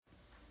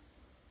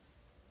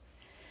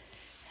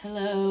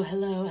Hello,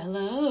 hello,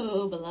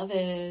 hello,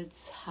 beloveds.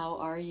 How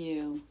are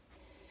you?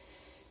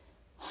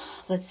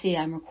 Let's see,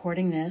 I'm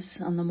recording this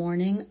on the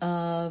morning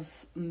of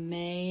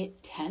May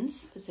 10th,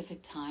 Pacific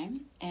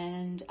time,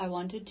 and I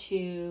wanted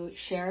to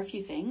share a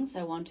few things.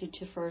 I wanted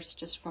to first,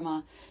 just from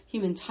a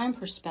human time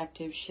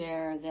perspective,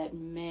 share that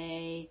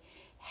May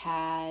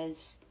has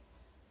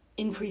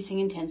increasing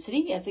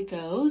intensity as it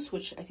goes,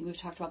 which I think we've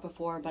talked about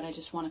before, but I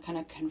just want to kind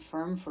of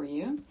confirm for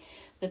you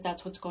that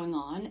that's what's going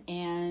on.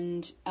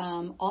 And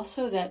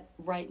also that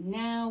right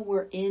now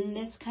we're in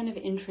this kind of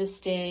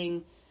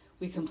interesting,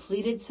 we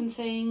completed some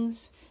things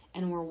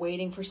and we're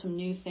waiting for some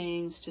new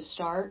things to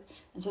start.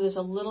 And so there's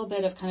a little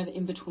bit of kind of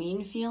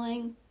in-between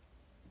feeling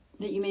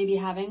that you may be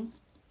having,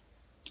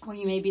 or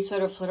you may be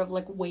sort of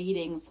like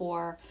waiting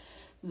for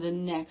the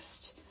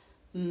next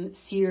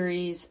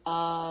series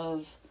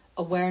of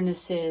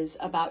awarenesses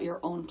about your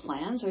own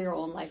plans or your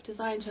own life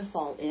design to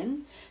fall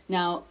in.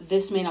 Now,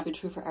 this may not be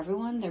true for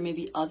everyone. There may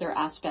be other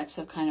aspects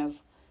of kind of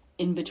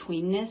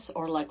in-betweenness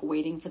or like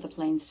waiting for the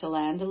planes to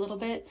land a little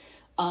bit.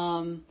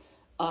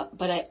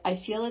 But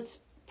I feel it's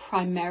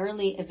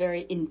primarily a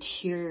very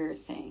interior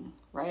thing,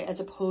 right? As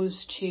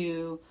opposed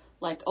to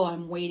like, oh,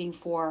 I'm waiting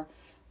for,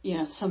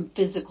 some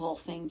physical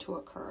thing to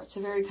occur. It's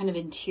a very kind of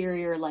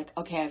interior, like,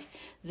 okay,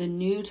 the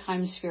new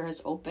time sphere has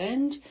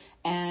opened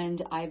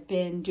and I've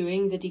been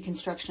doing the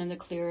deconstruction and the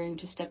clearing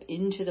to step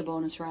into the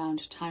bonus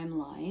round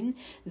timeline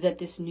that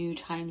this new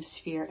time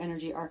sphere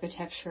energy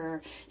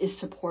architecture is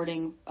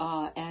supporting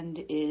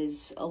and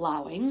is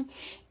allowing.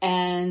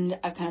 And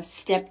I've kind of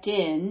stepped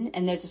in,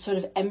 and there's a sort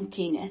of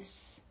emptiness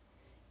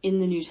in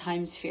the new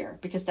time sphere,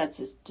 because that's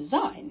its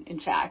design,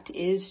 in fact,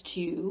 is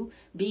to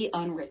be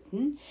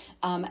unwritten,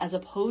 as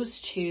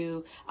opposed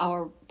to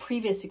our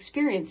previous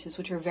experiences,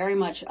 which are very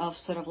much of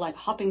sort of like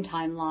hopping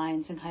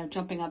timelines and kind of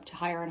jumping up to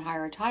higher and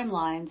higher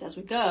timelines as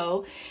we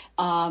go,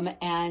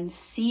 and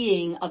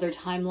seeing other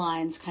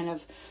timelines kind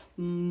of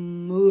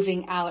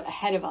moving out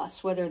ahead of us,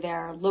 whether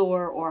they're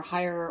lower or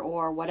higher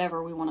or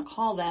whatever we want to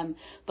call them.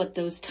 But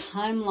those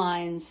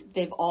timelines,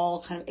 they've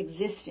all kind of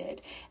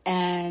existed.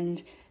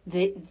 And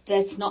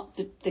that's not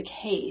the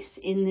case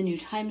in the new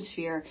time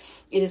sphere.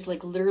 It is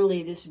like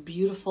literally this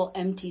beautiful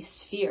empty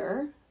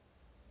sphere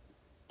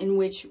in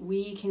which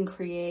we can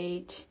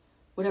create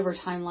whatever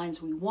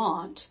timelines we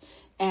want.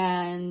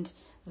 And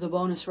the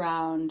bonus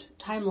round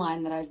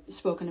timeline that I've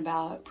spoken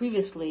about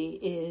previously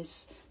is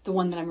the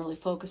one that I'm really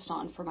focused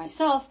on for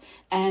myself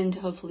and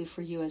hopefully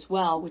for you as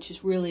well, which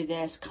is really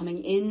this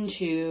coming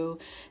into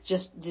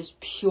just this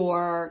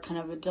pure kind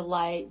of a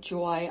delight,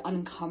 joy,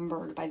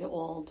 unencumbered by the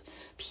old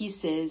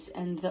pieces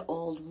and the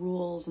old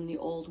rules and the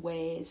old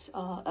ways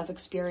of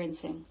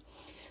experiencing.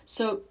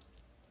 So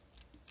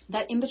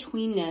that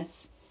in-betweenness,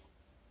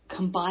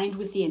 combined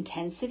with the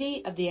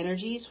intensity of the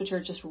energies, which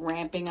are just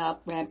ramping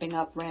up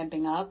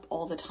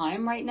all the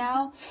time right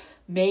now,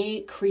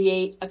 may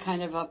create a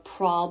kind of a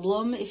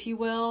problem, if you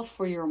will,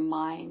 for your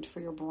mind, for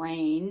your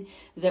brain,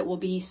 that will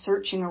be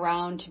searching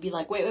around to be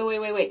like, wait.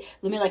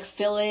 Let me like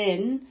fill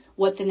in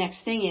what the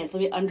next thing is. Let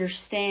me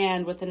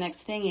understand what the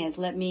next thing is.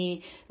 Let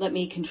me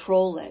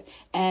control it.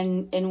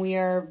 And we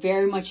are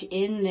very much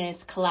in this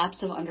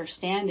collapse of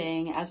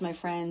understanding, as my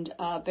friend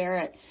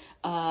Barrett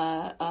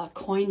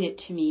coined it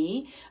to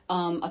me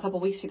a couple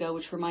weeks ago,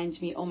 which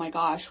reminds me, oh my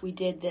gosh, we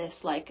did this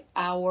like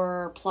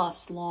hour plus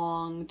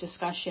long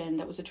discussion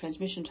that was a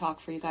transmission talk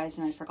for you guys,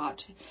 and I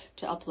forgot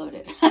to upload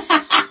it.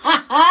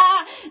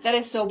 That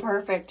is so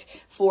perfect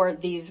for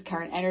these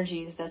current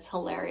energies. That's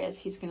hilarious.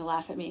 He's going to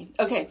laugh at me.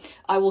 Okay,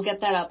 I will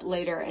get that up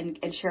later and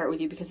share it with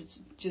you, because it's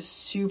just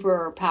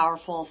super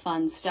powerful,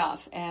 fun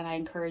stuff, and I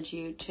encourage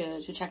you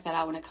to check that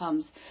out when it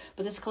comes.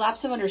 But this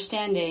collapse of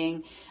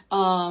understanding,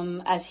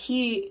 as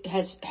he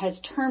has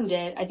termed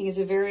it, I think is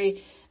a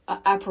very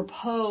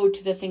apropos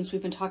to the things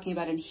we've been talking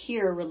about in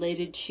here,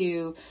 related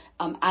to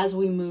as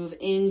we move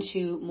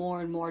into more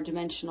and more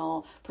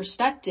dimensional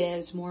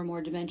perspectives, more and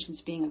more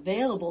dimensions being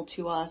available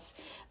to us,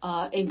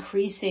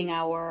 increasing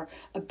our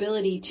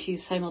ability to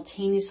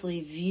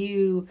simultaneously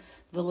view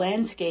the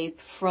landscape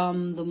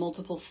from the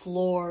multiple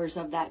floors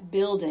of that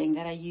building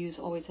that I use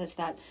always as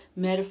that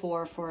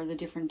metaphor for the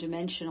different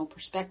dimensional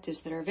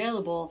perspectives that are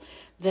available,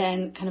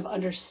 then kind of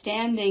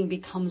understanding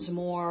becomes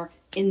more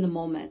in the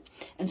moment.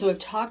 And so I've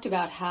talked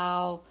about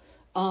how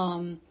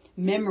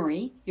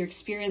memory, your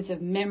experience of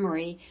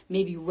memory,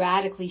 may be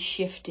radically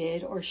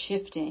shifted or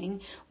shifting,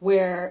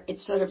 where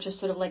it's sort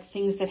of like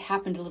things that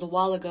happened a little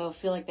while ago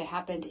feel like they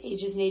happened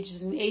ages and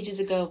ages and ages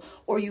ago,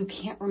 or you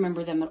can't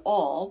remember them at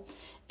all.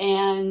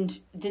 And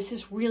this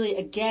is really,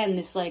 again,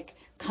 this like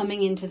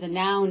coming into the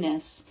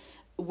nowness,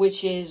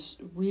 which is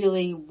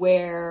really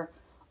where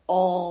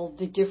all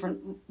the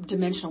different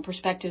dimensional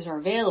perspectives are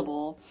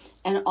available,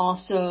 and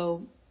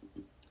also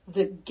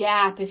the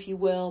gap, if you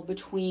will,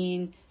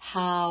 between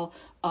how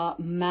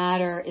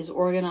matter is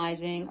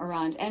organizing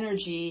around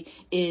energy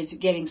is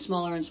getting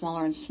smaller and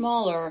smaller and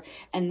smaller,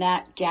 and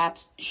that gap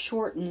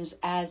shortens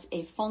as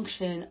a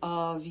function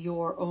of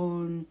your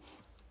own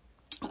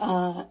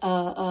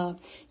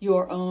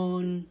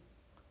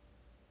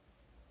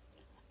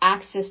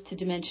access to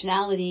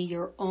dimensionality,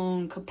 your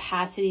own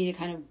capacity to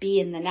kind of be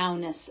in the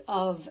nowness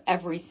of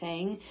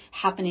everything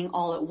happening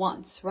all at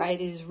once,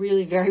 right? It is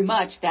really very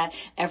much that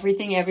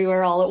everything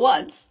everywhere all at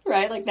once,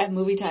 right? Like that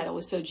movie title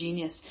was so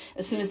genius.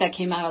 As soon as that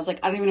came out, I was like,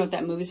 I don't even know what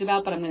that movie's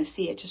about, but I'm going to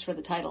see it just for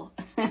the title.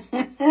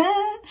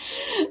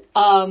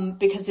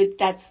 Because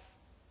that's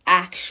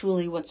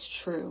actually what's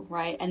true,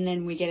 right? And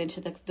then we get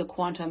into the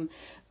quantum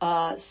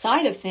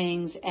side of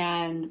things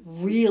and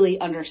really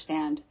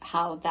understand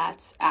how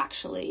that's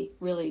actually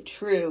really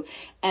true.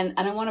 And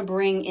I want to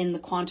bring in the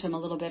quantum a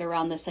little bit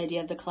around this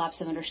idea of the collapse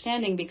of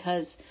understanding,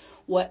 because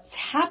what's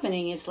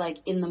happening is like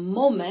in the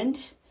moment,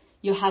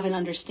 you have an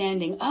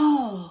understanding,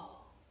 oh,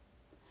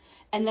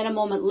 and then a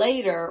moment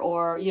later,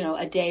 or, you know,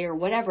 a day or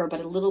whatever, but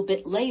a little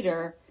bit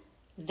later,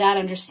 that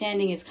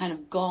understanding is kind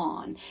of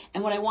gone.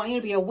 And what I want you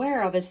to be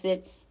aware of is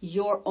that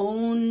your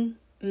own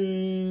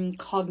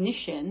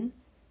cognition,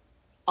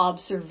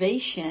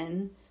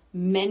 observation,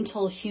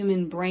 mental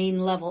human brain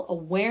level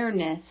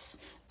awareness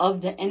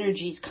of the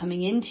energies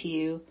coming into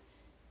you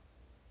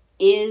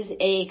is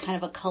a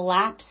kind of a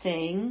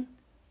collapsing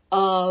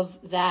of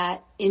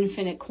that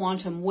infinite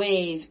quantum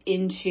wave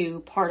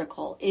into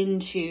particle,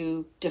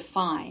 into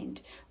defined,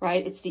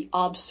 right? It's the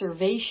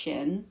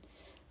observation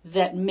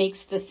that makes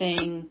the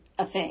thing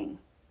a thing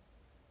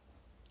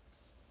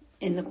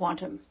in the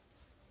quantum.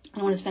 I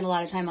don't want to spend a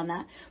lot of time on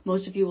that.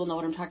 Most of you will know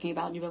what I'm talking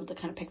about, and you'll be able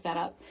to kind of pick that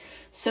up.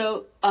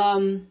 So,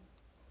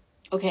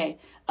 okay,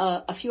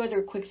 a few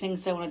other quick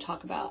things that I want to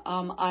talk about.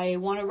 I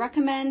want to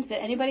recommend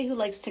that anybody who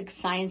likes to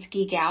science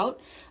geek out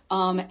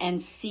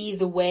and see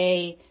the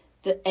way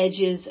the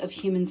edges of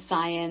human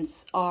science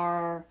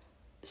are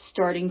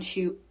starting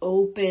to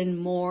open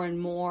more and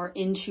more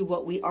into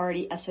what we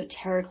already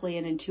esoterically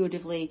and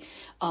intuitively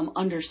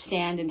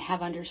understand and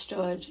have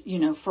understood, you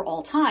know, for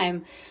all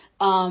time.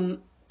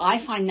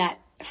 I find that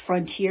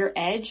frontier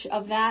edge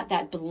of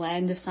that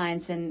blend of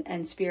science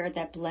and spirit,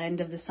 that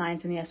blend of the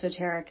science and the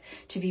esoteric,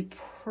 to be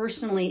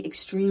personally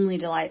extremely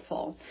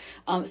delightful.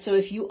 So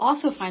if you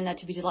also find that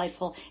to be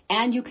delightful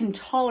and you can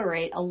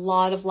tolerate a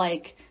lot of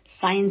like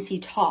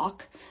sciencey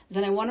talk,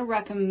 then I want to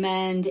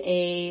recommend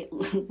a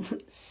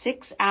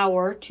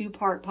 6-hour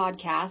 2-part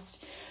podcast.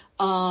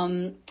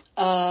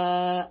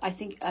 I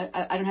think,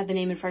 I don't have the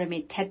name in front of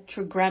me,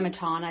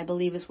 Tetragrammaton, I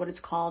believe is what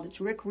it's called.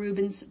 It's Rick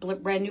Rubin's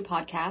brand new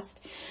podcast.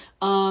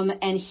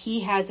 And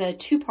he has a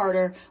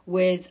 2-parter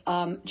with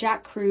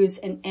Jack Kruse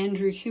and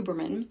Andrew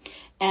Huberman.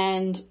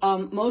 And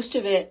most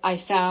of it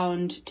I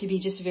found to be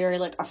just very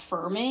like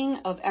affirming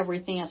of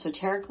everything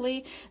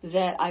esoterically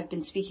that I've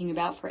been speaking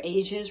about for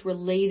ages,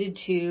 related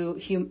to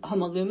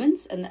Homo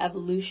lumens and the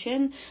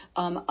evolution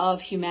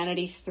of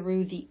humanity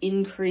through the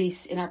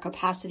increase in our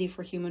capacity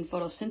for human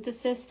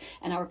photosynthesis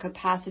and our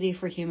capacity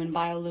for human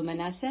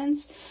bioluminescence.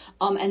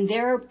 And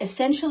they're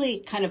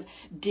essentially kind of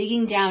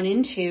digging down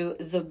into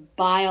the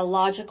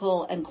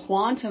biological and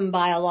quantum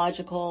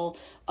biological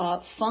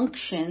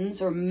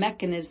functions or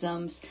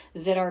mechanisms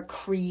that are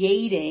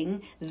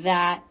creating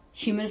that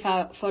human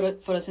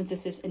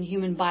photosynthesis and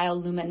human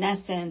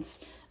bioluminescence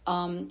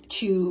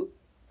to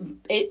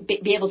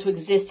be able to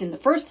exist in the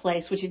first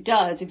place, which it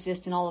does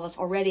exist in all of us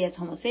already as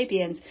Homo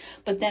sapiens,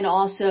 but then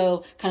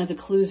also kind of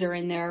the clues are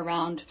in there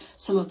around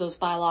some of those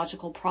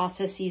biological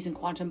processes and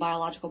quantum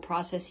biological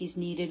processes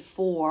needed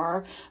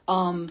for,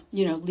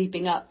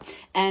 leaping up.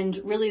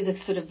 And really the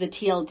sort of the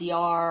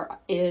TLDR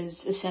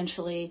is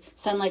essentially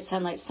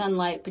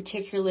sunlight,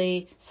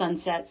 particularly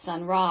sunset,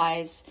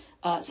 sunrise,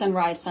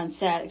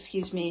 sunset,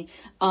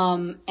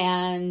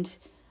 and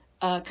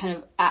kind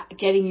of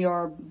getting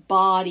your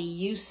body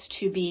used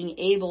to being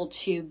able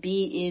to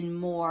be in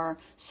more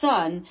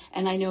sun.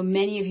 And I know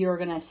many of you are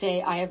going to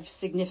say, I have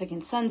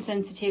significant sun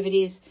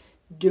sensitivities.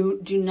 Do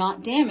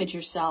not damage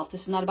yourself.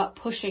 This is not about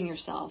pushing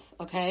yourself,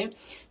 okay?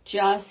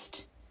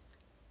 Just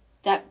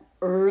that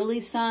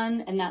early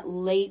sun and that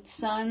late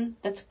sun,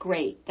 that's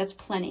great. That's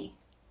plenty,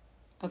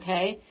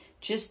 okay?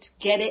 Just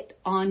get it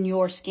on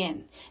your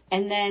skin.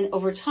 And then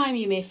over time,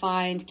 you may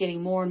find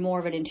getting more and more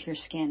of it into your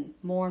skin,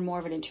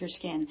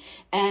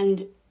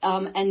 And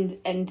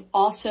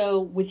also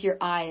with your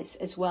eyes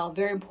as well.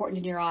 Very important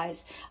in your eyes.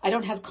 I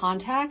don't have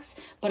contacts,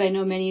 but I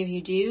know many of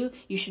you do.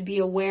 You should be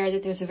aware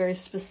that there's a very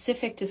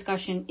specific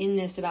discussion in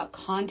this about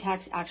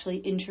contacts actually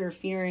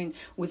interfering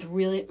with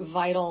really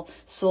vital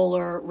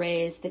solar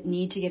rays that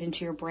need to get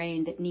into your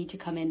brain, that need to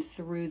come in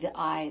through the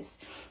eyes.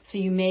 So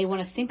you may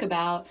want to think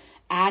about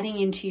adding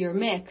into your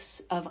mix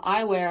of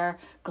eyewear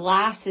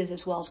glasses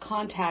as well as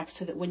contacts,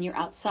 so that when you're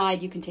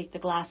outside, you can take the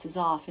glasses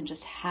off and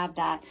just have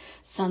that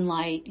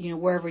sunlight,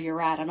 wherever you're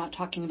at. I'm not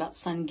talking about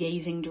sun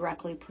gazing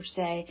directly per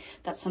se.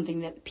 That's something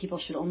that people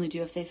should only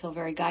do if they feel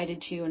very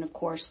guided to. And of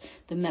course,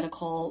 the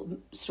medical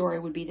story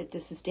would be that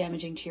this is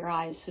damaging to your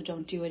eyes, so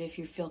don't do it if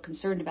you feel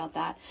concerned about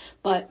that.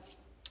 But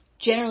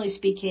generally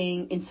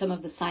speaking, in some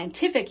of the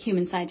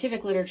human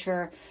scientific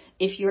literature,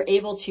 if you're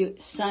able to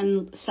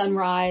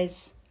sunrise,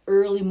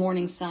 early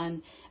morning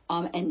sun,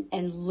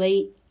 and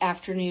late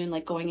afternoon,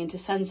 like going into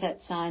sunset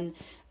sun,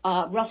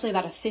 roughly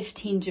about a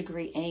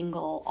 15-degree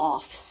angle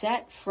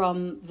offset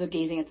from the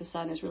gazing at the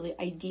sun is really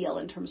ideal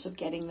in terms of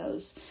getting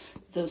those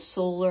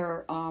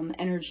solar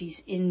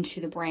energies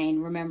into the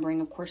brain,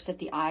 remembering, of course, that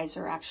the eyes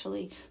are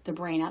actually the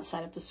brain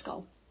outside of the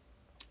skull.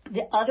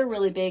 The other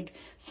really big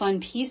fun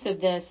piece of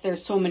this,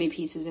 there's so many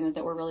pieces in it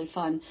that were really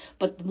fun,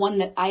 but one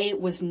that I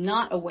was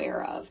not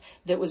aware of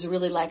that was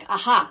really like,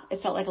 aha,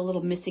 it felt like a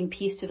little missing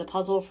piece to the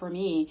puzzle for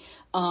me.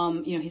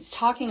 He's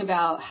talking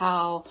about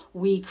how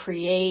we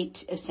create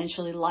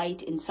essentially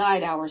light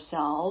inside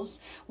ourselves,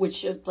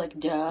 which is like,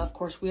 duh, of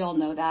course we all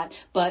know that,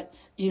 but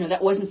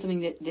that wasn't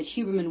something that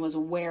Huberman was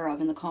aware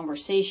of in the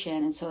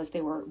conversation. And so as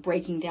they were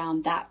breaking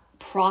down that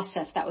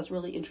process, that was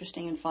really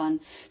interesting and fun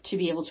to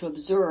be able to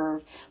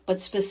observe. But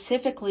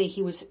specifically,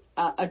 he was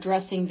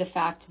addressing the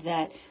fact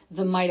that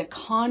the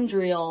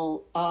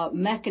mitochondrial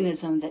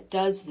mechanism that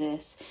does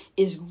this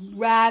is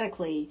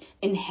radically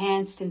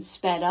enhanced and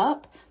sped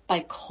up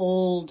by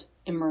cold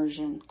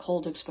immersion,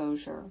 cold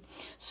exposure.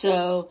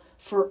 So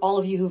for all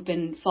of you who've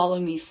been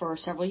following me for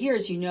several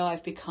years,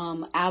 I've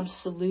become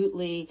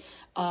absolutely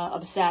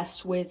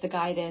obsessed with the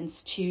guidance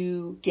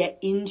to get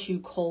into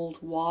cold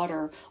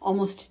water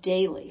almost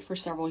daily for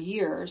several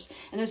years.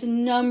 And there's a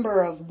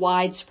number of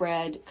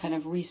widespread kind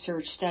of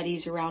research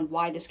studies around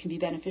why this can be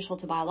beneficial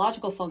to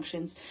biological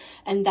functions.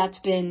 And that's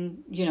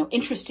been,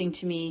 interesting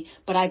to me,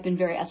 but I've been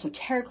very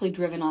esoterically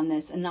driven on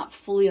this and not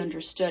fully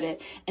understood it.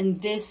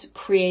 And this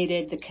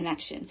created the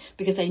connection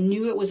because I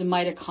knew it was a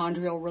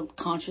mitochondrial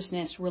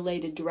consciousness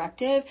related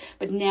directive,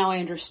 but now I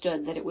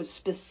understood that it was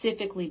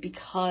specifically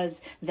because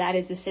that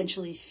is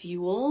essentially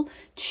fuel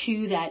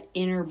to that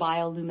inner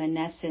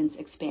bioluminescence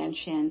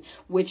expansion,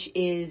 which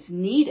is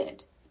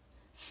needed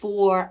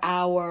for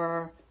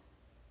our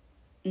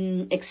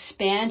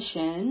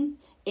expansion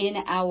in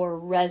our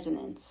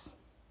resonance,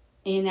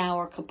 in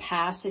our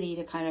capacity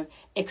to kind of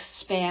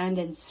expand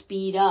and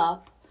speed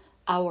up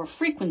our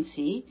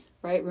frequency,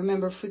 right?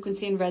 Remember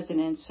frequency and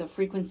resonance. So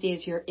frequency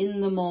is you're in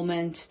the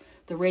moment,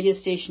 the radio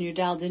station you're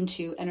dialed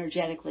into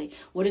energetically.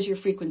 What is your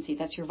frequency?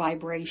 That's your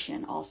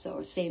vibration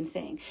also, same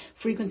thing.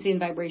 Frequency and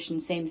vibration,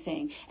 same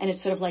thing. And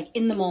it's sort of like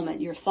in the moment,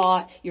 your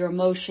thought, your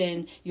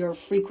emotion, your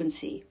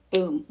frequency.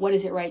 Boom. What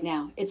is it right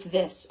now? It's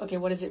this. Okay,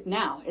 what is it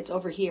now? It's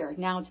over here.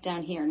 Now it's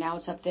down here. Now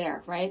it's up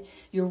there, right?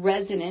 Your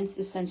resonance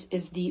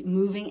is the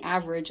moving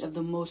average of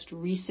the most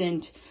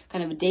recent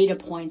kind of data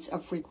points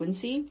of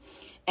frequency.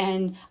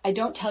 And I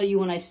don't tell you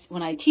when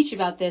I teach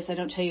about this, I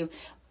don't tell you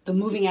the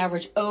moving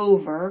average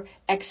over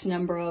X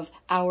number of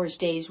hours,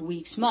 days,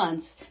 weeks,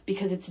 months,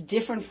 because it's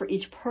different for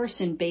each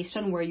person based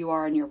on where you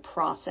are in your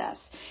process.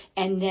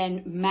 And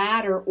then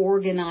matter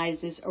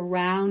organizes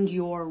around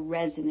your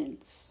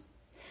resonance.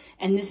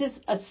 And this is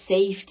a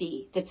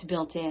safety that's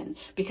built in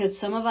because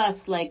some of us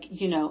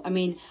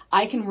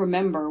I can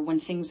remember when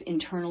things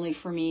internally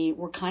for me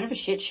were kind of a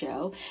shit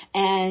show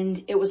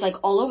and it was like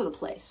all over the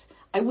place.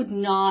 I would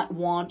not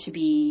want to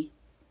be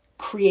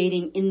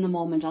creating in the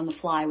moment on the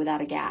fly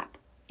without a gap.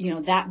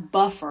 That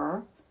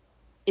buffer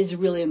is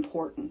really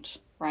important,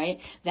 right?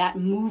 That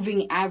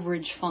moving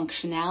average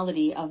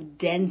functionality of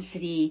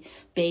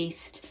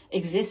density-based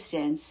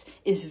existence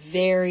is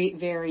very,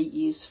 very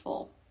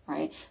useful,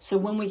 right? So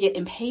when we get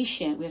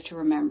impatient, we have to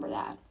remember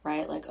that,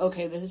 right? Like,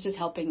 okay, this is just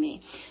helping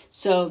me.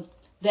 So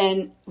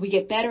then we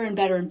get better and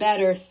better and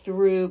better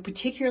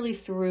particularly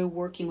through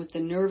working with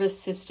the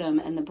nervous system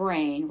and the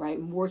brain, right?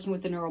 Working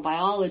with the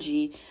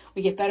neurobiology,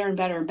 we get better and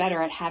better and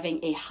better at having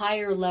a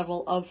higher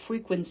level of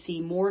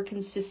frequency more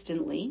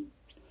consistently.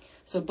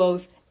 So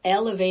both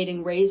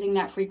elevating, raising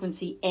that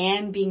frequency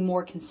and being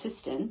more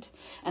consistent.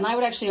 And I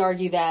would actually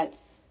argue that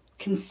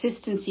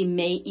consistency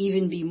may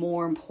even be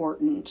more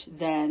important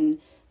than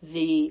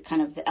the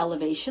kind of the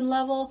elevation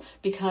level,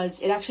 because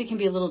it actually can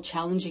be a little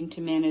challenging to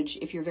manage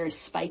if you're very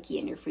spiky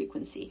in your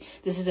frequency.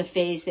 This is a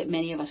phase that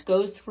many of us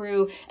go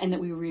through and that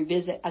we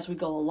revisit as we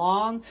go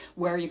along,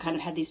 where you kind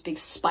of have these big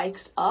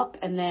spikes up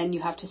and then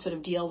you have to sort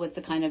of deal with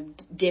the kind of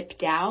dip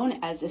down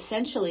as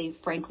essentially,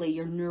 frankly,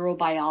 your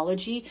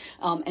neurobiology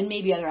and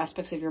maybe other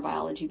aspects of your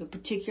biology, but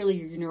particularly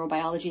your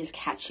neurobiology is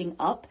catching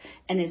up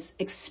and is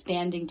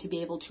expanding to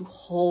be able to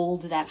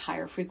hold that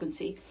higher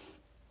frequency.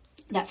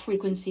 That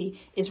frequency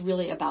is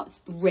really about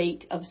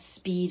rate of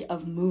speed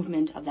of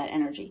movement of that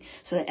energy.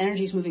 So that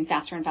energy is moving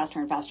faster and faster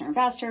and faster and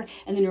faster,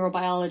 and the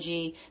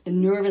neurobiology, the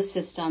nervous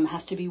system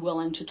has to be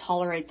willing to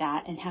tolerate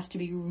that and has to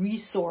be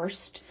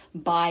resourced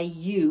by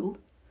you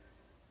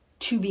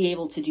to be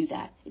able to do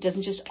that. It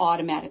doesn't just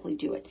automatically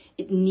do it.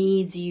 It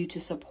needs you to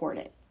support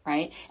it,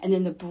 right? And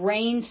then the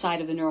brain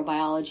side of the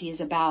neurobiology is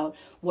about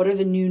what are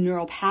the new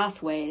neural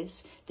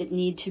pathways that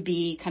need to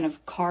be kind of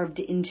carved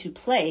into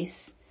place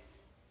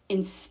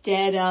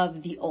instead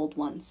of the old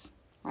ones,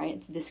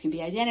 right? This can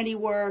be identity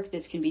work.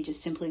 This can be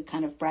just simply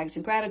kind of brags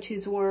and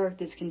gratitudes work.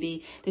 There's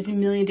a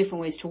million different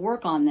ways to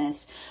work on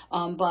this,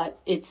 but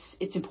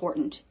it's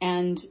important.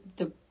 And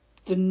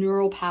the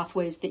neural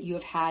pathways that you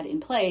have had in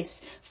place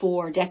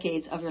for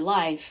decades of your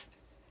life,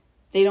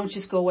 they don't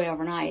just go away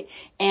overnight.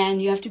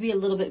 And you have to be a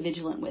little bit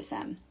vigilant with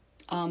them.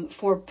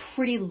 for a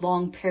pretty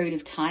long period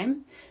of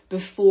time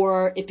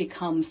before it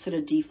becomes sort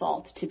of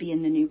default to be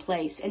in the new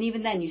place. And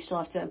even then, you still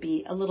have to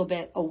be a little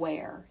bit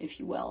aware, if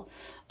you will.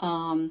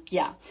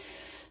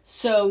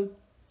 So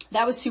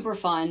that was super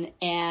fun,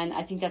 and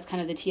I think that's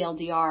kind of the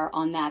TLDR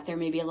on that. There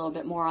may be a little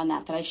bit more on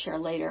that I share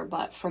later,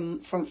 but for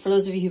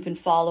those of you who've been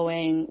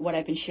following what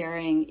I've been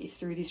sharing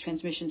through these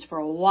transmissions for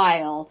a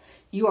while,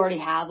 you already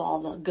have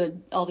all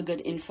the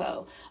good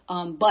info.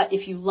 But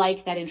if you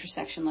like that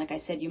intersection, like I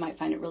said, you might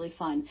find it really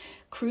fun.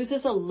 Cruz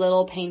is a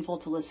little painful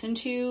to listen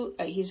to.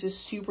 He's a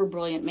super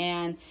brilliant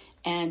man,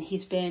 and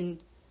he's been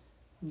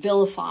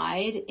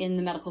vilified in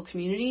the medical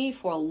community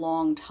for a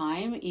long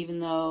time, even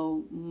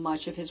though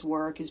much of his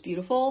work is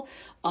beautiful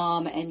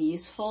and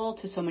useful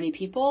to so many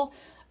people.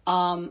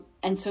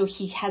 And so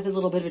he has a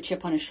little bit of a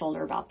chip on his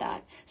shoulder about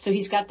that. So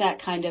he's got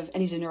that kind of,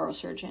 and he's a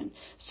neurosurgeon.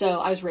 So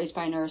I was raised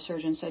by a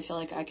neurosurgeon, so I feel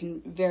like I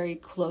can very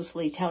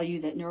closely tell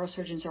you that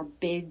neurosurgeons are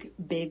big,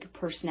 big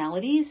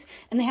personalities,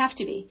 and they have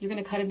to be. You're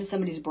going to cut into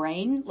somebody's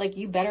brain, like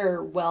you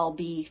better well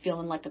be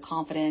feeling like a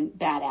confident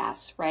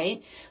badass,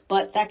 right?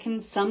 But that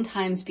can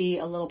sometimes be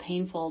a little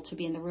painful to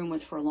be in the room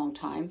with for a long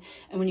time.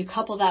 And when you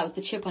couple that with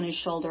the chip on his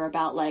shoulder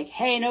about like,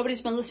 hey,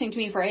 nobody's been listening to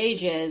me for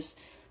ages,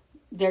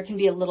 there can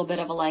be a little bit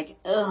of a like,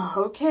 ugh,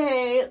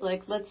 okay,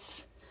 like let's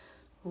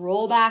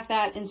roll back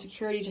that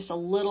insecurity just a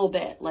little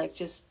bit. Like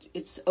just,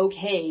 it's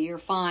okay, you're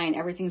fine,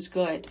 everything's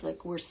good.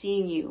 Like we're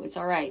seeing you, it's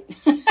all right.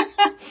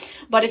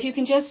 But if you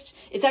can just,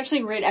 it's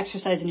actually a great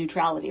exercise in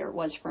neutrality, or it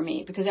was for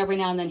me, because every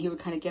now and then he would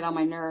kind of get on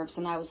my nerves,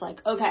 and I was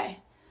like, okay,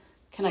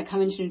 can I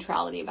come into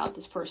neutrality about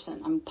this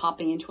person? I'm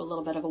popping into a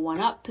little bit of a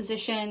one-up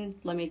position.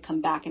 Let me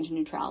come back into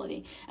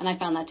neutrality. And I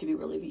found that to be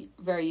really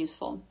very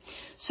useful.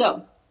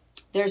 So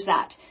there's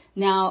that.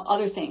 Now,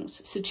 other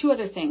things. So 2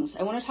 other things.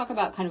 I want to talk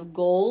about kind of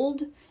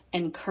gold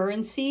and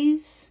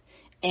currencies.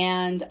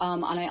 And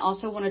I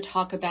also want to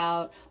talk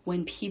about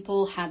when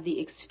people have the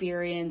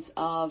experience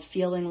of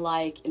feeling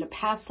like in a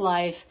past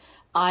life,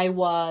 I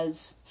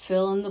was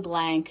fill in the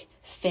blank,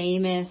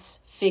 famous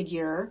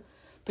figure,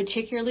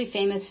 particularly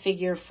famous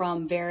figure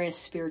from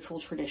various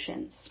spiritual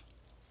traditions.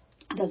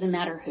 It doesn't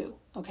matter who,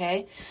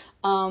 okay?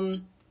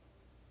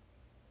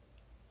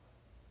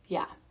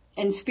 Yeah.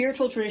 And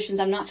spiritual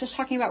traditions, I'm not just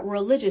talking about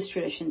religious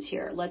traditions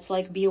here. Let's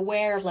like be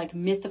aware of like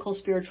mythical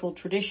spiritual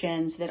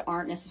traditions that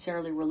aren't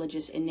necessarily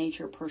religious in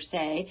nature per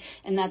se.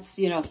 And that's,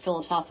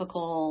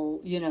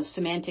 philosophical,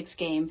 semantics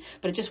game.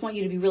 But I just want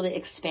you to be really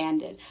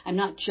expanded. I'm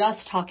not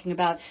just talking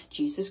about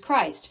Jesus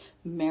Christ,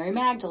 Mary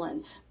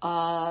Magdalene,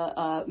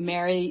 Mother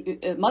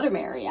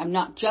Mary. I'm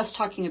not just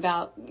talking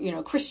about,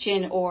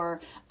 Christian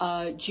or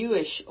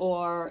Jewish,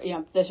 or,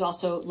 there's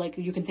also like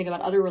you can think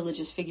about other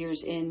religious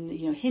figures in,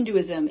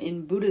 Hinduism,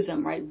 in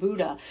Buddhism, right?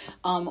 Buddha.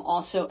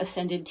 Also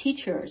ascended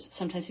teachers.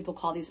 Sometimes people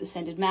call these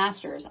ascended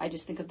masters. I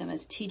just think of them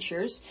as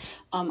teachers.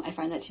 I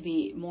find that to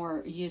be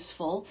more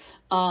useful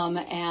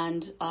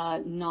and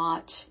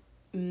not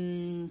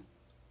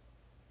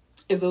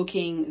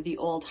evoking the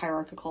old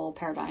hierarchical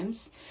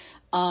paradigms.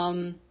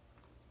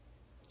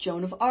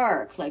 Joan of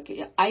Arc, like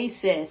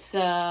Isis,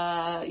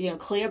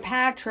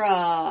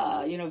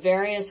 Cleopatra,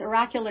 various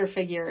oracular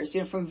figures,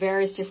 from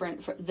various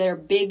different, they're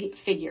big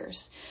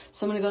figures.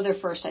 So I'm going to go there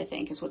first, I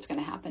think, is what's going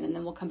to happen. And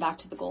then we'll come back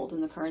to the gold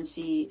and the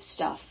currency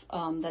stuff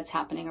that's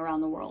happening around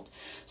the world.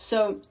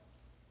 So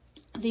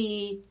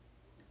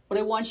what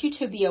I want you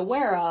to be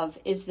aware of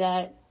is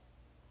that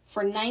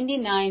for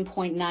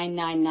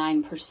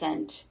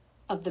 99.999%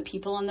 of the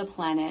people on the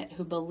planet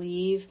who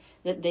believe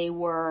that they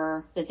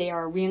are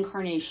a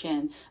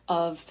reincarnation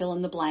of fill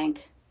in the blank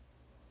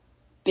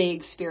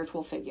big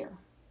spiritual figure.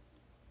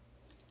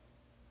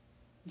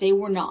 They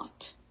were not.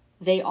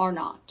 They are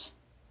not.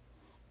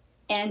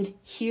 And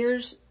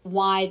here's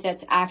why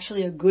that's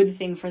actually a good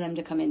thing for them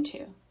to come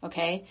into.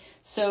 Okay?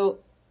 So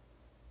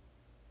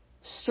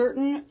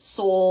certain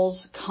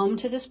souls come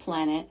to this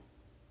planet,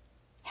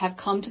 have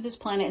come to this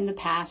planet in the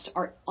past,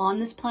 are on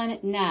this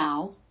planet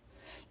now,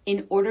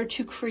 in order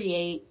to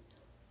create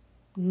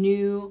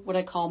new, what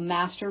I call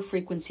master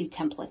frequency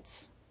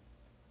templates.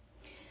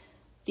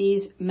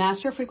 These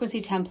master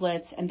frequency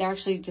templates, and they're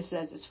actually just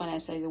as, it's funny I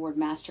say the word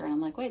master, and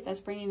I'm like, wait, that's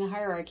bringing the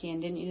hierarchy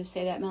in. Didn't you just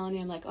say that, Melanie?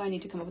 I'm like, oh, I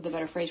need to come up with a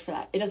better phrase for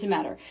that. It doesn't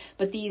matter.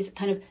 But these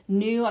kind of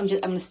new, I'm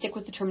going to stick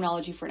with the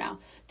terminology for now.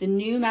 The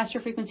new master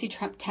frequency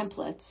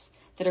templates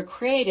that are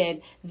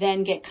created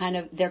then get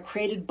they're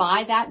created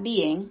by that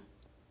being,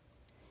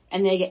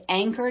 and they get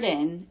anchored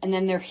in, and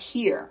then they're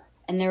here.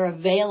 And they're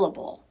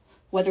available,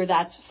 whether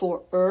that's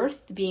for Earth,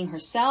 the being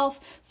herself,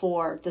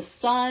 for the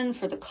sun,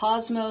 for the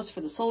cosmos,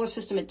 for the solar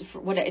system,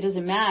 it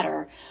doesn't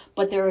matter,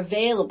 but they're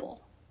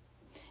available.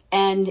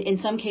 And in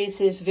some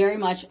cases, very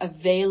much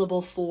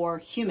available for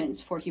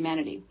humans, for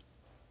humanity.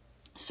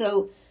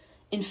 So,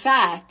 in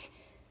fact,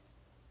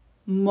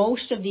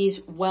 most of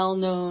these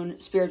well-known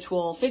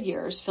spiritual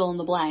figures, fill in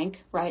the blank,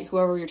 right,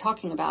 whoever you're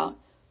talking about,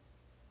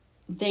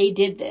 they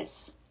did this.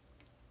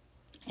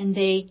 And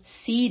they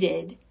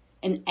seeded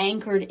and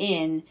anchored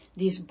in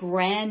these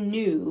brand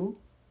new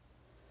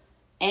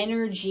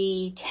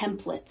energy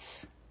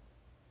templates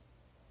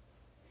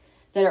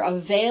that are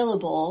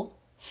available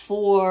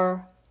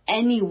for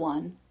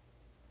anyone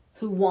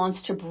who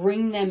wants to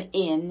bring them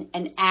in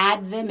and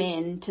add them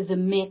in to the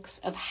mix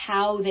of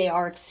how they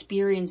are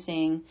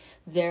experiencing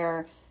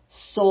their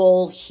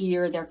soul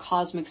here, their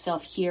cosmic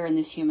self here in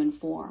this human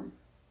form.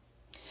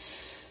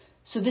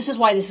 So this is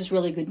why this is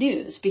really good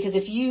news, because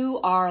if you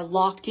are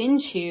locked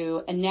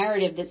into a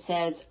narrative that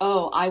says,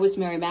 oh, I was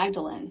Mary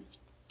Magdalene,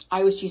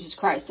 I was Jesus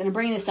Christ. And I'm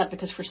bringing this up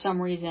because for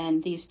some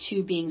reason, these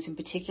two beings in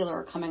particular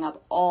are coming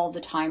up all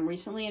the time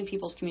recently in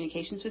people's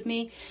communications with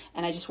me.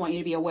 And I just want you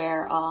to be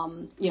aware,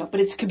 but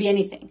it could be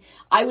anything.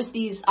 I was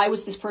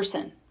this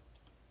person,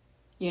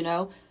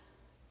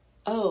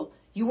 Oh,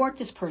 you weren't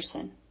this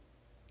person.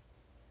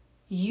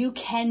 You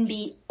can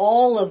be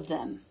all of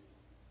them.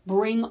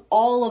 Bring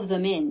all of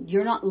them in.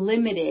 You're not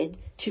limited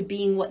to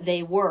being what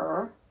they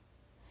were.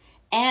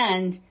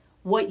 And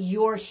what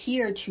you're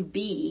here to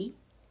be,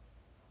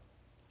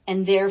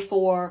 and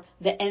therefore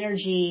the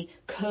energy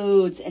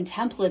codes and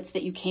templates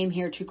that you came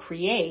here to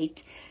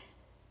create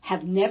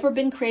have never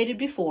been created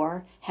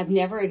before, have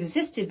never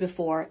existed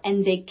before,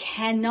 and they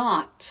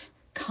cannot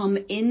come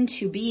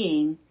into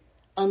being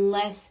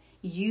unless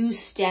you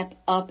step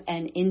up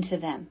and into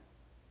them.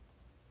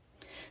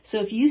 So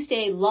if you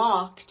stay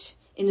locked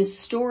in a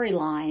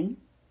storyline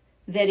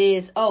that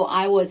is, oh,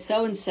 I was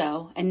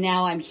so-and-so and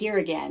now I'm here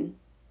again,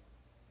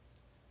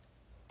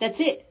 that's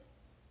it.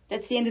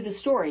 That's the end of the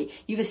story.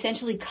 You've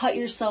essentially cut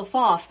yourself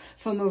off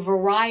from a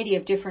variety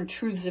of different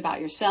truths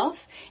about yourself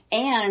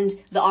and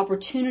the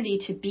opportunity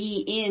to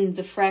be in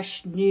the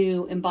fresh,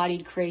 new,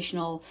 embodied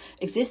creational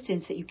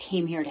existence that you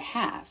came here to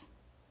have.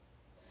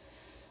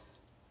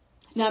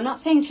 Now, I'm not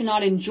saying to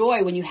not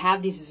enjoy when you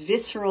have these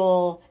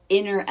visceral,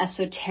 inner,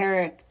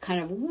 esoteric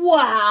kind of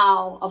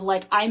wow of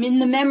like, I'm in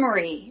the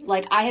memory.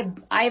 Like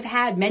I've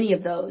had many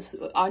of those,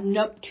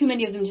 too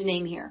many of them to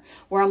name here,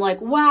 where I'm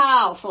like,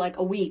 wow, for like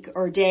a week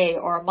or a day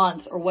or a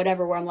month or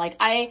whatever, where I'm like,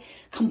 I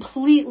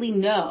completely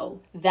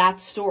know that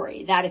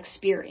story, that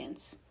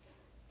experience.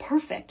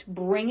 Perfect.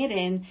 Bring it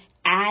in,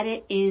 add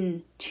it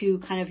in to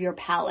kind of your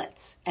palettes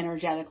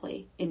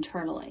energetically,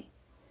 internally.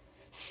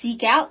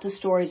 Seek out the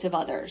stories of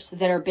others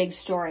that are big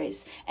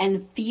stories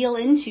and feel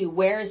into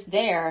where is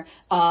there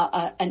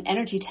an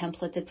energy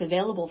template that's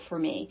available for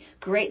me.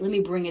 Great, let me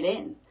bring it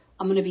in.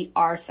 I'm going to be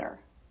Arthur,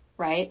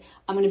 right?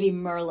 I'm going to be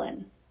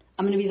Merlin.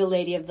 I'm going to be the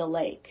Lady of the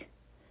Lake.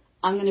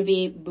 I'm going to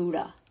be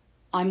Buddha.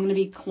 I'm going to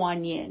be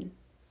Kuan Yin.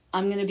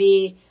 I'm going to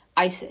be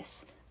Isis.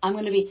 I'm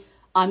going to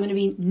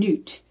be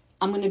Newt.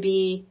 I'm going to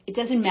be, it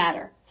doesn't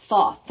matter,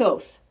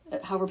 Thoth,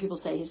 however people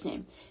say his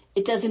name.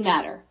 It doesn't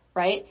matter,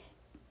 right?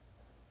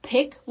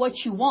 Pick what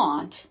you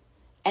want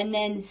and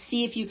then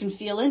see if you can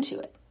feel into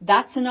it.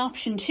 That's an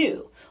option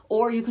too.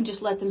 Or you can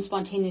just let them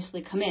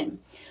spontaneously come in.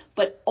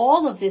 But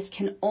all of this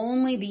can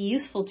only be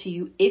useful to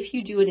you if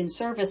you do it in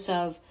service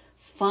of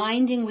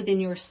finding within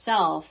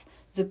yourself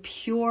the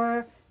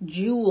pure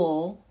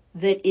jewel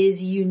that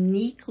is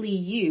uniquely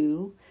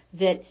you,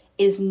 that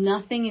is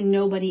nothing and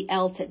nobody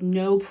else at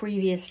no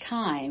previous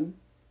time,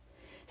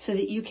 so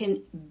that you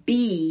can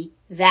be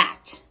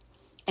that.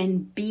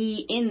 And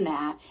be in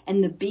that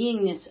and the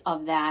beingness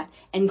of that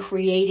and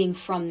creating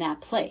from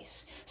that place.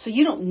 So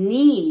you don't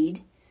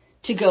need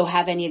to go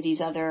have any of these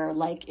other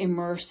like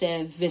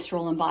immersive,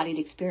 visceral, embodied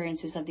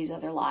experiences of these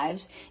other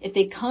lives. If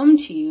they come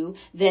to you,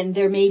 then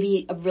there may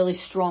be a really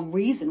strong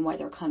reason why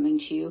they're coming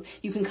to you.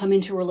 You can come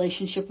into a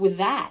relationship with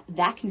that.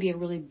 That can be a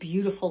really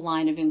beautiful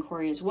line of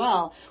inquiry as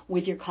well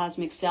with your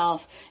cosmic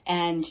self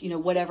and,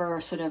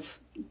 whatever sort of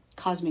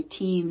cosmic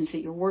teams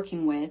that you're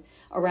working with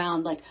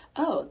around like,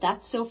 oh,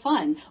 that's so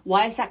fun.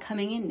 Why is that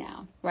coming in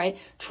now, right?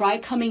 Try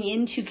coming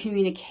into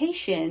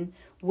communication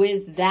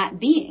with that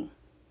being.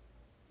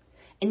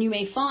 And you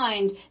may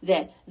find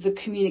that the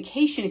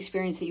communication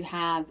experience that you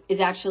have is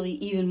actually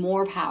even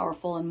more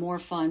powerful and more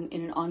fun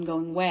in an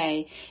ongoing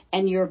way.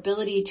 And your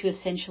ability to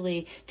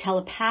essentially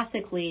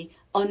telepathically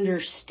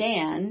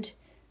understand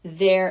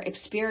their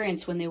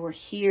experience when they were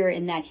here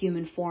in that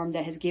human form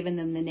that has given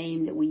them the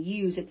name that we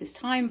use at this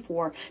time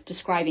for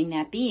describing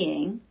that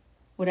being,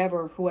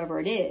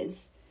 whoever it is,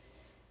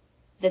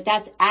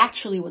 that's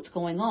actually what's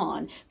going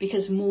on,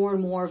 because more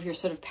and more of your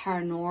sort of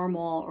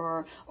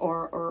paranormal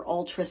or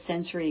ultra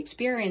sensory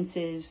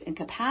experiences and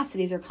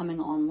capacities are coming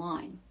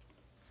online.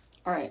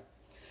 All right.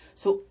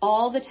 So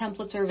all the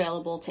templates are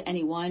available to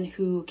anyone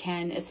who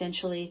can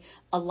essentially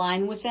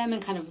align with them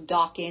and kind of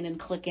dock in and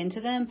click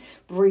into them,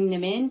 bring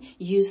them in,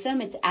 use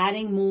them. It's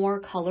adding more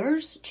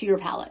colors to your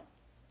palette.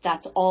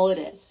 That's all it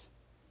is.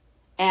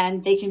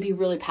 And they can be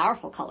really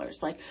powerful colors.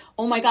 Like,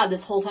 oh my God,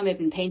 this whole time I've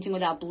been painting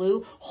without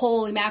blue.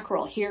 Holy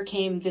mackerel. Here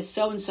came this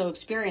so-and-so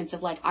experience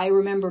of like, I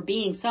remember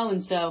being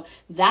so-and-so.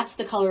 That's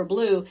the color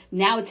blue.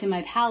 Now it's in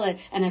my palette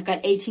and I've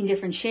got 18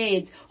 different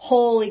shades.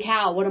 Holy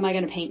cow. What am I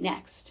going to paint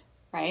next?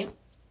 Right?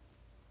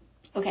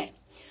 Okay.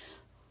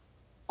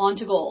 On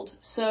to gold.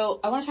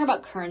 So I want to talk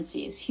about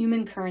currencies,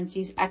 human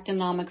currencies,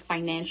 economic,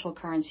 financial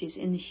currencies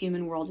in the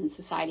human world and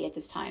society at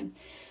this time.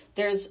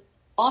 There's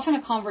often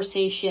a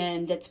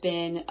conversation that's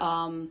been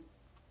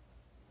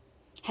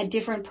had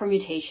different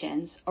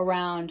permutations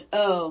around,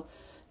 the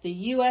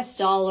US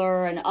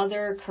dollar and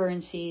other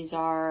currencies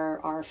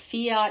are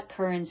fiat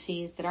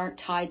currencies that aren't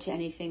tied to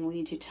anything. We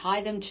need to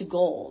tie them to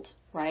gold,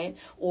 right?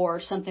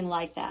 Or something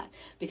like that,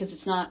 because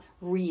it's not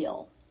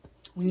real.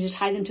 We need to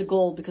tie them to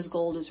gold because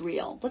gold is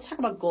real. Let's talk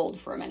about gold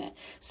for a minute.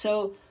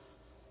 So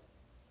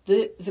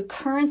the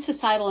current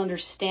societal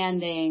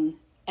understanding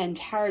and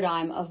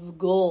paradigm of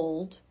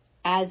gold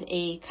as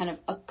a kind of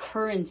a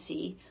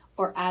currency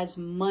or as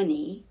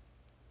money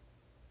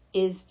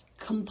is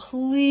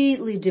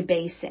completely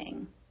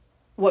debasing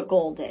what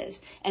gold is.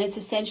 And it's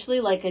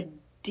essentially like a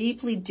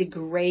deeply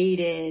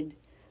degraded,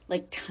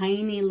 like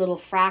tiny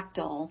little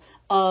fractal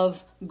of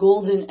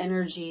golden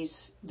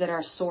energies that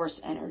are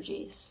source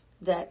energies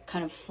that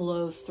kind of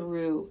flow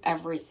through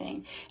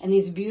everything. And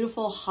these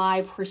beautiful,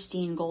 high,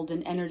 pristine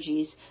golden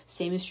energies,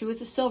 same is true with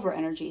the silver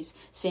energies,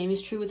 same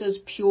is true with those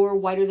pure,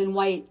 whiter than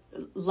white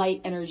light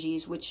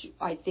energies, which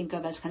I think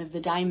of as kind of the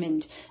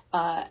diamond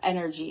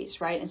energies,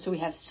 right? And so we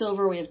have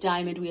silver, we have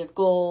diamond, we have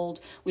gold,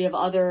 we have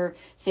other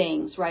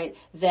things, right?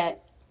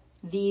 That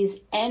these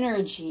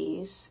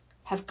energies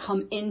have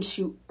come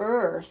into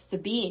Earth, the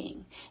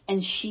being,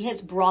 and she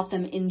has brought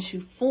them into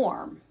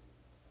form.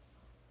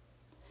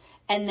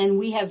 And then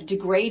we have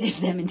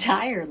degraded them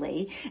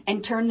entirely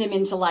and turned them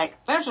into like,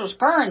 this is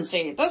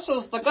currency, this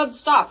is the good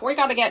stuff, we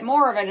got to get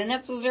more of it, and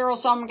it's a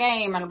zero-sum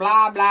game, and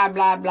blah, blah,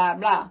 blah, blah,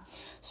 blah.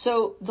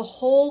 So the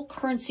whole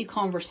currency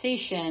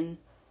conversation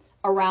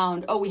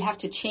around, we have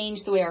to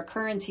change the way our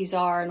currencies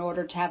are in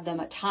order to have them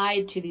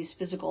tied to these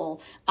physical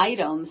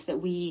items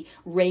that we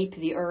rape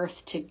the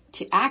earth to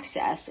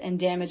access and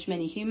damage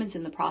many humans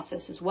in the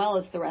process, as well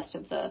as the rest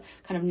of the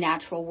kind of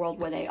natural world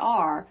where they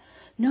are.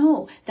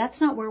 No, that's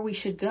not where we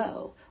should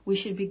go. We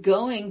should be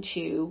going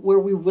to where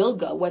we will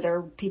go,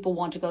 whether people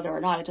want to go there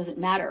or not, it doesn't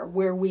matter.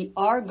 Where we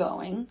are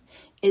going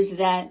is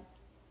that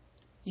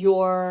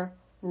your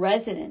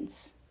resonance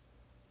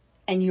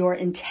and your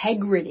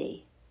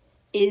integrity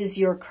is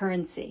your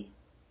currency.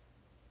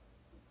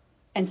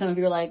 And some of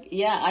you are like,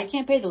 yeah, I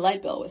can't pay the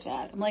light bill with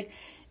that. I'm like,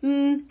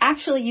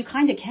 actually, you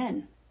kind of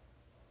can.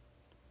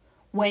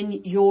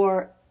 When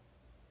your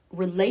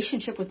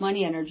relationship with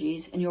money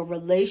energies and your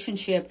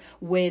relationship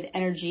with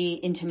energy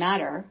into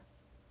matter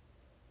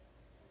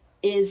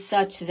is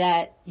such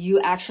that you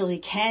actually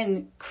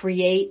can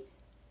create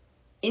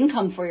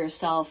income for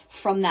yourself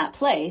from that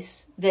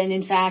place, then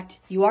in fact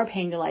you are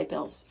paying the light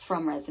bills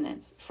from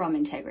resonance, from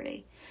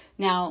integrity.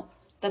 Now,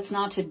 that's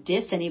not to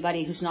diss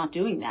anybody who's not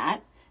doing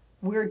that.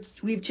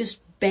 We've just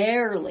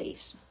barely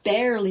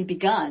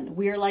begun.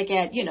 We're like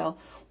at,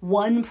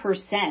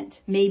 1%,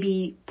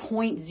 maybe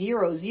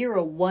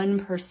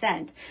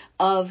 0.001%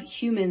 of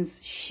humans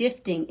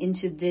shifting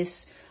into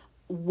this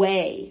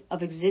way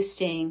of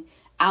existing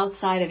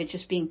outside of it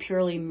just being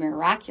purely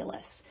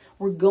miraculous.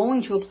 We're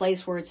going to a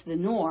place where it's the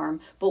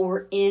norm, but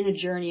we're in a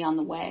journey on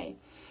the way.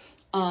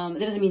 That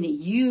doesn't mean that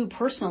you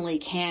personally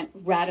can't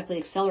radically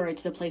accelerate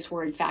to the place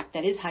where, in fact,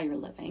 that is how you're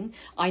living.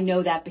 I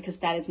know that because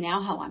that is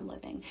now how I'm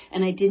living.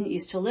 And I didn't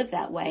used to live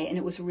that way, and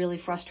it was really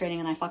frustrating,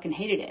 and I fucking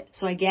hated it.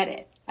 So I get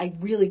it. I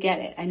really get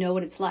it. I know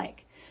what it's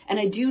like. And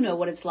I do know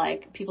what it's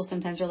like. People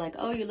sometimes are like,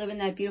 you live in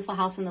that beautiful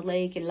house on the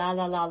lake, and la,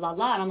 la, la, la,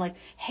 la. And I'm like,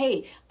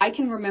 hey, I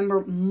can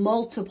remember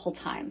multiple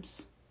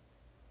times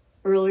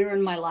earlier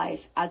in my life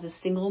as a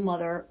single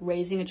mother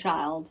raising a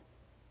child.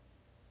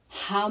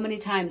 How many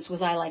times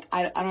was I like,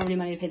 I don't have any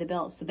money to pay the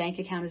bills. The bank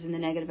account is in the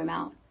negative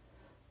amount.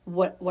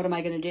 What am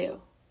I going to do?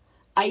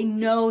 I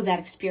know that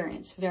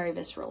experience very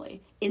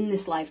viscerally in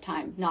this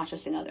lifetime, not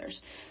just in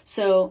others.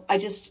 So I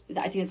think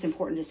it's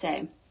important to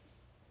say.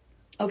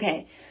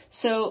 Okay,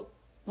 so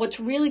what's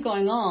really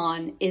going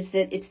on is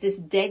that it's this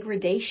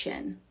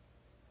degradation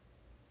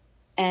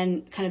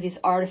and kind of these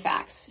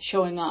artifacts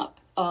showing up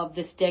of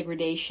this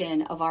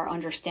degradation of our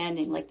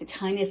understanding, like the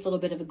tiniest little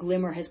bit of a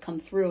glimmer has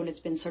come through and it's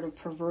been sort of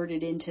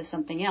perverted into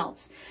something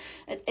else.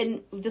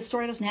 And the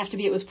story doesn't have to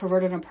be it was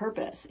perverted on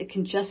purpose. It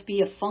can just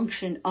be a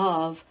function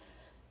of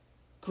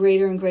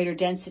greater and greater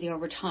density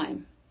over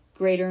time,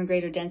 greater and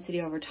greater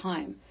density over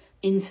time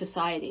in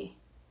society,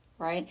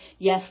 right?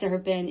 Yes, there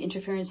have been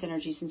interference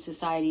energies in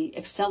society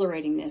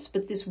accelerating this,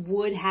 but this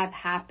would have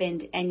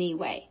happened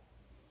anyway.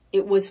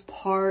 It was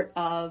part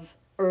of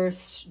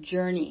Earth's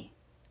journey.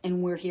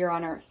 And we're here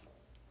on Earth.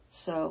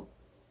 So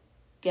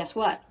guess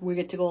what? We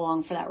get to go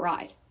along for that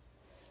ride.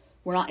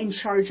 We're not in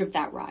charge of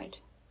that ride.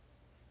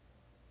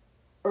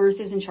 Earth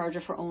is in charge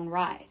of her own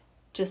ride,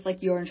 just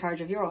like you're in charge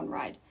of your own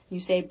ride.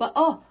 You say, but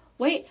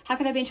wait, how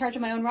can I be in charge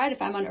of my own ride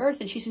if I'm on Earth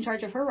and she's in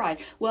charge of her ride?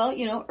 Well,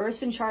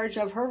 Earth's in charge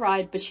of her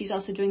ride, but she's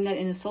also doing that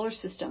in a solar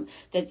system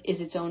that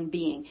is its own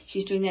being.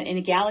 She's doing that in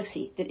a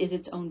galaxy that is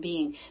its own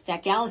being.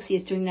 That galaxy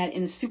is doing that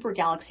in a super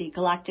galaxy,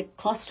 galactic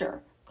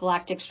cluster,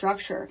 galactic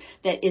structure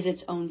that is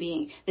its own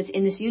being, that's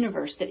in this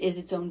universe that is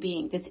its own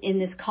being, that's in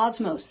this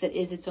cosmos that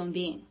is its own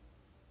being.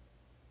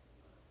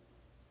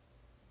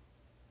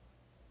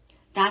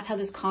 That's how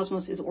this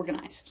cosmos is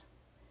organized.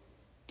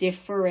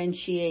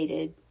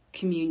 Differentiated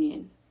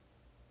communion.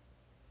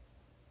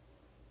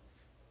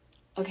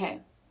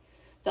 Okay,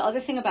 the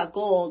other thing about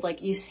gold,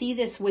 like you see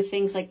this with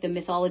things like the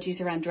mythologies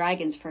around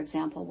dragons, for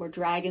example, where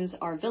dragons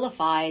are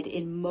vilified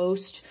in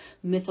most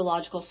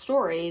mythological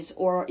stories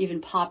or even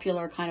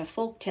popular kind of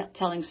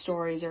folk-telling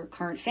stories or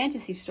current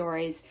fantasy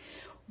stories.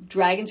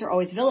 Dragons are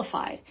always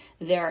vilified.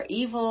 They're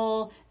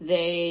evil,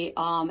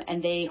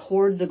 and they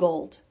hoard the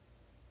gold.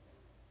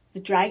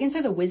 The dragons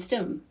are the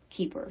wisdom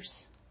keepers.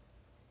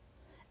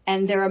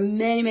 And there are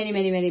many, many,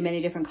 many, many,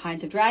 many different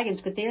kinds of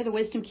dragons, but they are the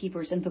wisdom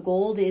keepers, and the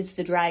gold is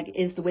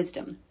the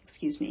wisdom,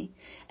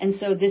 And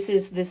so this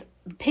is this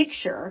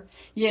picture,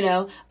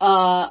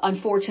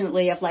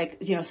 unfortunately, of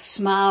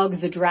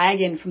Smaug the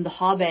dragon from The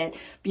Hobbit,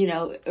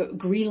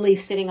 greedily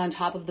sitting on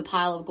top of the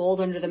pile of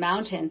gold under the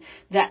mountain.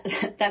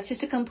 That's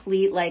just a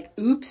complete,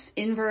 oops,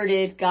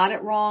 inverted, got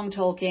it wrong,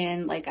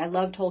 Tolkien. I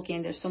love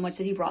Tolkien. There's so much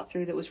that he brought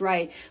through that was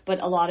right, but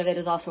a lot of it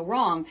is also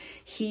wrong.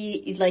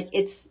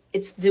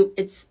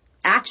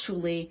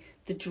 Actually,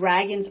 the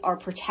dragons are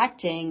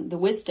protecting the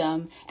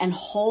wisdom and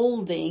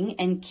holding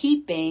and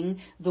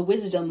keeping the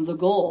wisdom, the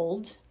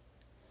gold,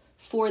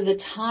 for the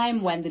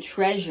time when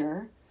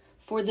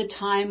for the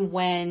time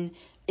when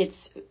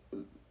it's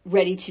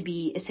ready to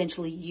be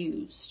essentially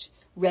used,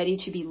 ready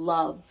to be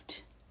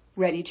loved,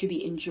 ready to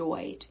be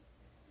enjoyed.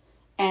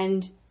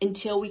 And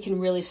until we can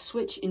really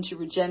switch into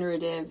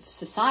regenerative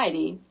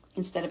society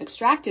instead of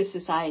extractive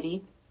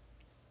society,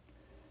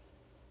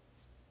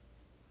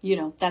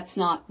 that's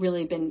not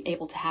really been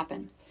able to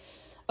happen.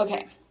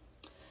 Okay.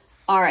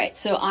 All right.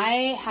 So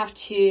I have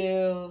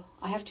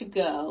to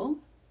go.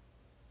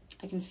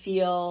 I can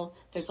feel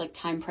there's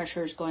time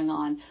pressures going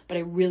on, but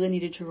I really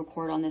needed to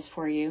record on this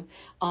for you.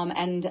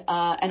 And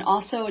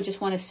also I just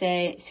want to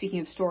say, speaking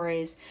of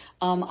stories,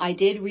 I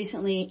did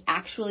recently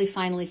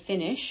finally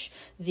finish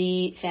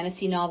the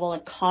fantasy novel,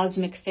 A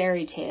Cosmic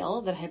Fairy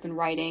Tale, that I have been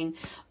writing,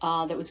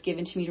 that was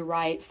given to me to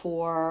write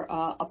for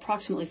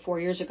approximately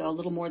 4 years ago, a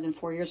little more than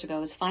 4 years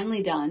ago. It's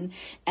finally done.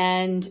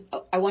 And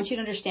I want you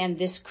to understand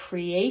this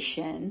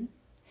creation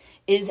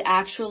is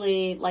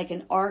actually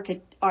an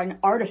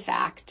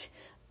artifact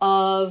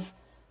of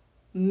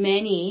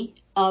many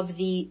of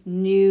the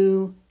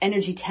new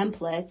energy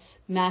templates,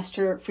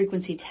 master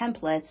frequency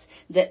templates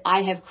that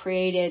I have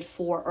created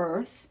for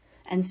Earth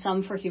and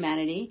some for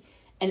humanity,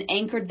 and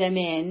anchored them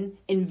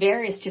in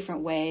various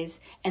different ways.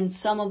 And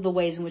some of the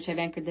ways in which I've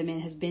anchored them in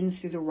has been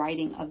through the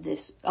writing of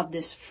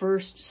this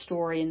first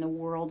story in the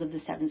world of the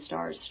Seven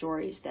Stars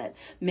stories, that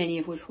many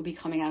of which will be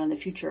coming out in the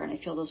future. And I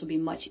feel those will be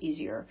much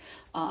easier,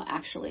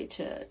 actually,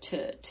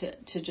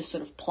 to just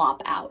sort of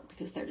plop out,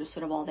 because they're just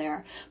sort of all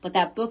there. But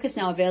that book is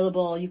now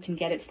available. You can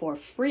get it for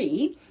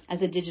free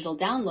as a digital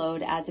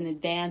download, as an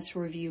advanced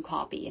review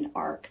copy in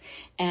ARC.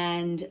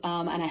 And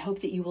I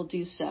hope that you will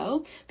do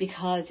so,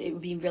 because it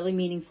would be really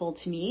meaningful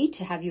to me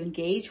to have you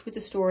engage with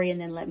the story and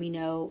then let me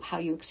know how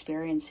you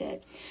experience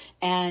it.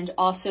 And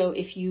also,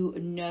 if you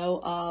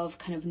know of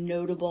kind of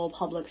notable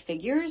public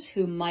figures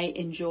who might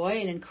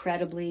enjoy an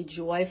incredibly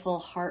joyful,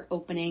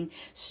 heart-opening,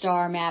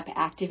 star map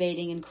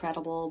activating,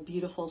 incredible,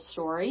 beautiful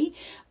story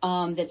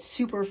that's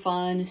super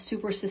fun,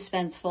 super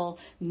suspenseful,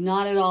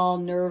 not at all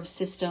nerve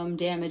system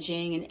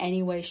damaging in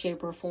any way,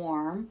 shape, or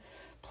form,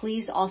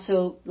 please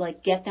also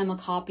get them a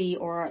copy,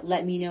 or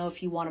let me know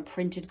if you want a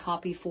printed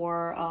copy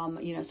for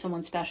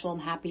someone special. I'm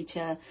happy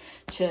to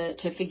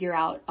figure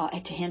out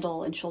to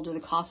handle and shoulder the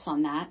costs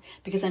on that,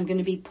 because I'm going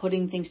to be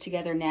putting things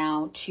together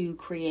now to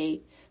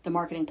create the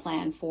marketing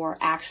plan for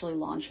actually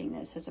launching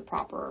this as a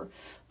proper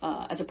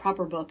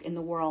book in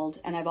the world.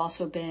 And I've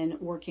also been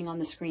working on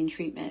the screen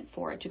treatment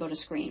for it to go to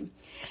screen.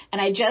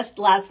 And I just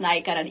last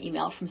night got an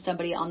email from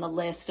somebody on the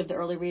list of the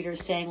early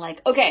readers saying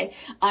okay,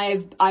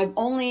 I've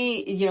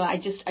only,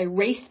 I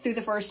raced through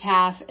the first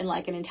half in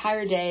an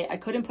entire day. I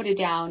couldn't put it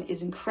down.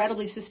 It's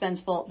incredibly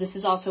suspenseful. This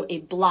is also a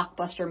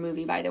blockbuster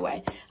movie, by the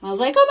way. And I was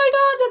like, oh my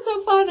God, that's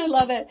so fun. I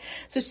love it.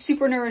 So it's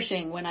super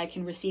nourishing when I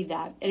can receive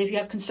that. And if you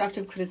have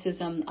constructive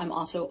criticism, I'm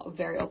also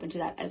very open to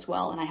that as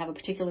well. And I have a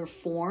particular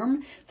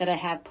form that I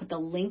have put the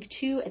link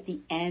to at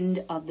the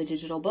end of the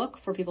digital book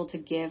for people to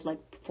give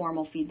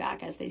formal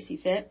feedback as they see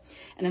fit.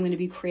 And I'm going to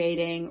be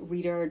creating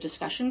reader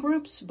discussion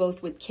groups,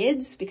 both with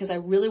kids, because I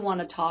really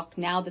want to talk,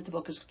 now that the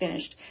book is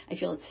finished, I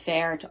feel it's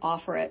fair to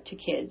offer it to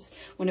kids.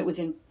 When it was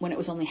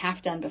only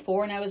half done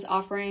before and I was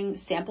offering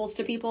samples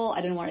to people,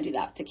 I didn't want to do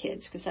that to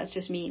kids, because that's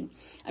just mean.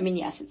 I mean,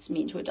 yes, it's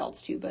mean to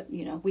adults too, but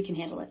we can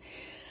handle it.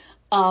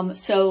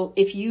 So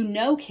if you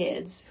know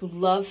kids who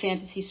love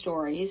fantasy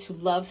stories, who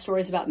love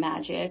stories about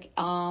magic,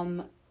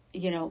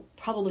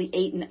 probably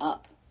 8 and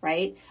up,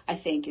 right? I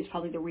think is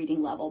probably the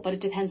reading level, but it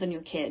depends on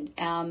your kid.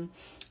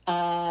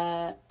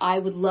 I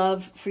would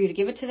love for you to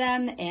give it to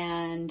them,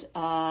 and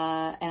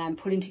I'm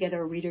putting together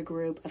a reader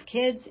group of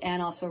kids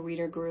and also a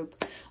reader group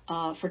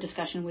for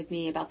discussion with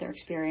me about their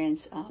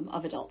experience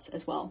of adults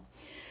as well.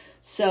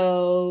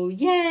 So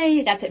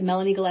yay! That's at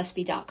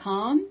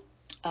melaniegillespie.com.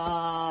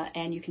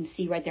 And you can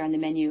see right there on the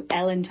menu,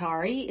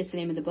 Elantari is the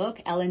name of the book.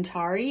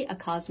 Elantari, A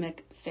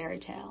Cosmic Fairy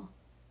Tale.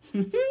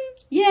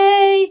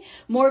 Yay!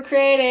 More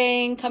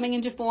creating, coming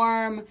into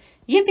form.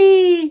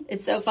 Yippee!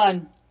 It's so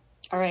fun.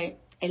 All right.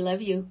 I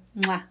love you.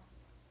 Mwah.